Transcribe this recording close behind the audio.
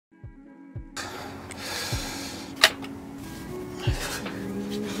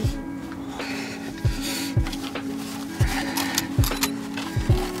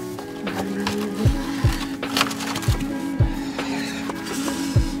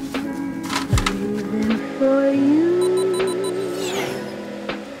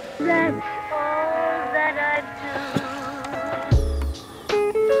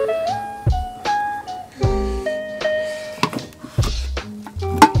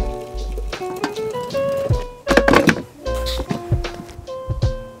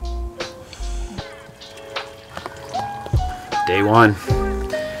Day one.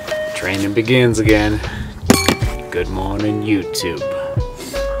 Training begins again. Good morning, YouTube.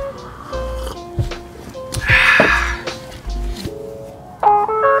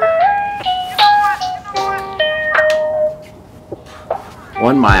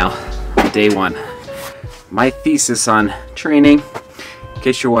 One mile, day one. My thesis on training, in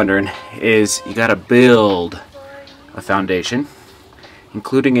case you're wondering, is you gotta build a foundation,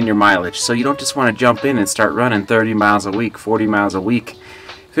 including in your mileage. So you don't just want to jump in and start running 30 miles a week, 40 miles a week,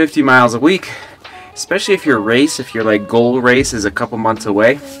 50 miles a week, especially if your race, if your like goal race is a couple months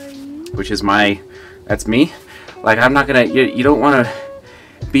away, which is that's me. Like I'm not gonna, you don't want to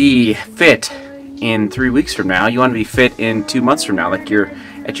be fit in 3 weeks from now. You want to be fit in 2 months from now, like you're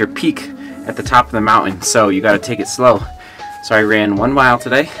at your peak at the top of the mountain. So you got to take it slow. So I ran 1 mile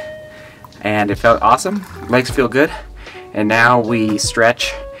today and it felt awesome. Legs feel good. And now we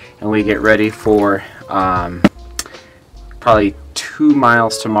stretch and we get ready for probably 2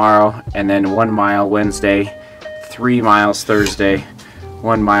 miles tomorrow, and then 1 mile Wednesday, 3 miles Thursday,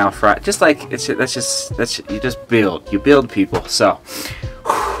 1 mile Friday. Just like you just build people. So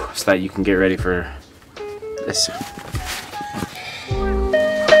that you can get ready for this.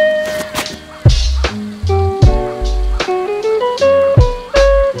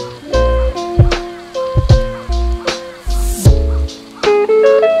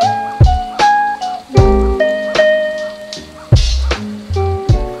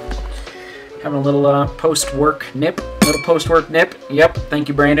 Having a little post-work nip. Yep, thank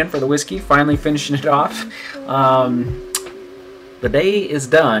you, Brandon, for the whiskey. Finally finishing it off. The day is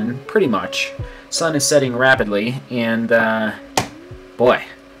done, pretty much. Sun is setting rapidly, and boy,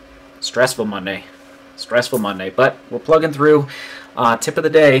 stressful Monday. Stressful Monday, but we're plugging through. Tip of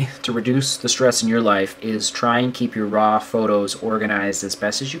the day to reduce the stress in your life is try and keep your raw photos organized as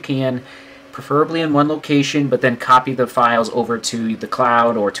best as you can, preferably in one location, but then copy the files over to the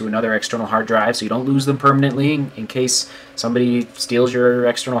cloud or to another external hard drive so you don't lose them permanently in case somebody steals your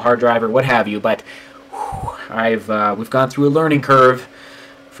external hard drive or what have you. But we've gone through a learning curve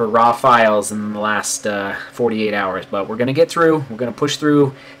for raw files in the last 48 hours, but we're gonna get through. We're gonna push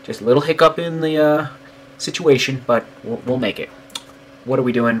through. Just a little hiccup in the situation, but we'll make it. What are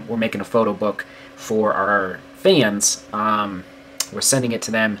we doing? We're making a photo book for our fans. We're sending it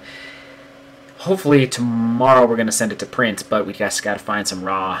to them. Hopefully tomorrow we're going to send it to print, but we just got to find some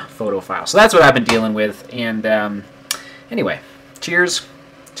raw photo files. So that's what I've been dealing with. And anyway, cheers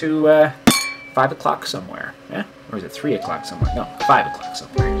to 5 o'clock somewhere. Yeah? Or is it 3 o'clock somewhere? No, 5 o'clock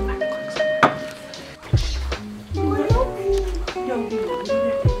somewhere. 5 o'clock somewhere.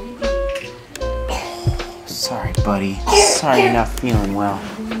 Sorry, buddy. Sorry you're not feeling well.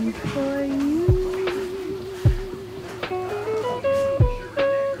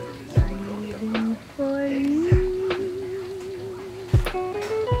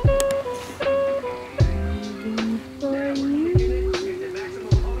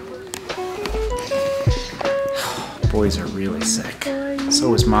 Boys are really sick.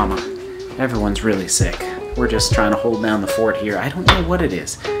 So is Mama. Everyone's really sick. We're just trying to hold down the fort here. I don't know what it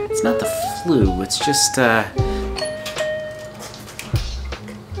is. It's not the flu. It's just, Are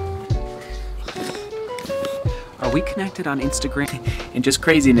we connected on Instagram? And just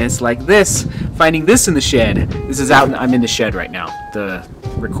craziness like this. Finding this in the shed. This is out. I'm in the shed right now. The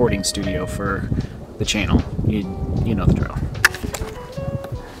recording studio for the channel. You know the drill.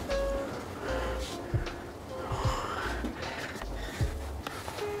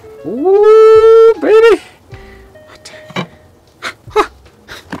 Ooh, baby! Oh,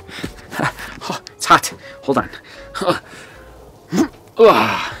 it's hot. Hold on.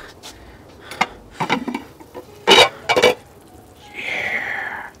 Yeah.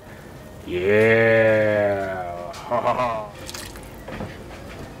 Yeah.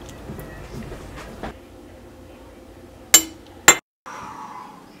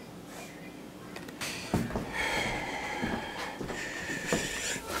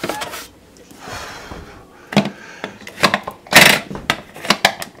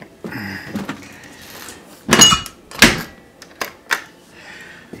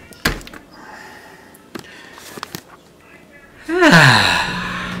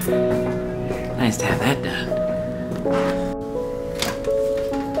 Nice to have that done.